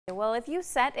Well, if you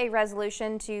set a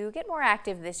resolution to get more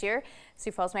active this year,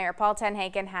 Sioux Falls Mayor Paul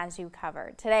TenHaken has you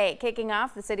covered. Today, kicking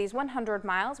off the city's 100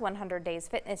 Miles, 100 Days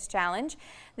Fitness Challenge.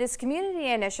 This community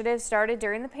initiative started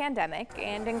during the pandemic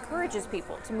and encourages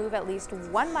people to move at least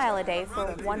 1 mile a day for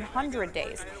 100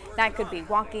 days. That could be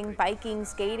walking, biking,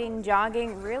 skating,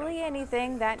 jogging, really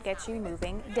anything that gets you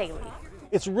moving daily.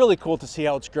 It's really cool to see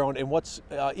how it's grown, and what's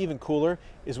even cooler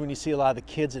is when you see a lot of the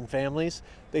kids and families.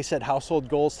 They set household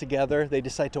goals together. They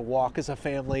decide to walk as a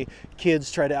family. Kids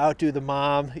try to outdo the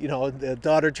mom. The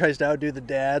daughter tries to outdo the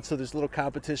dad. So there's a little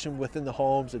competition within the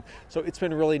homes, and so it's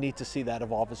been really neat to see that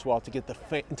evolve as well, to get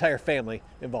the entire family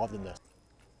involved in this.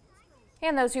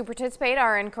 And those who participate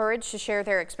are encouraged to share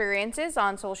their experiences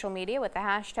on social media with the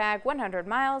hashtag 100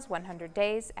 Miles, 100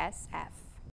 Days SF.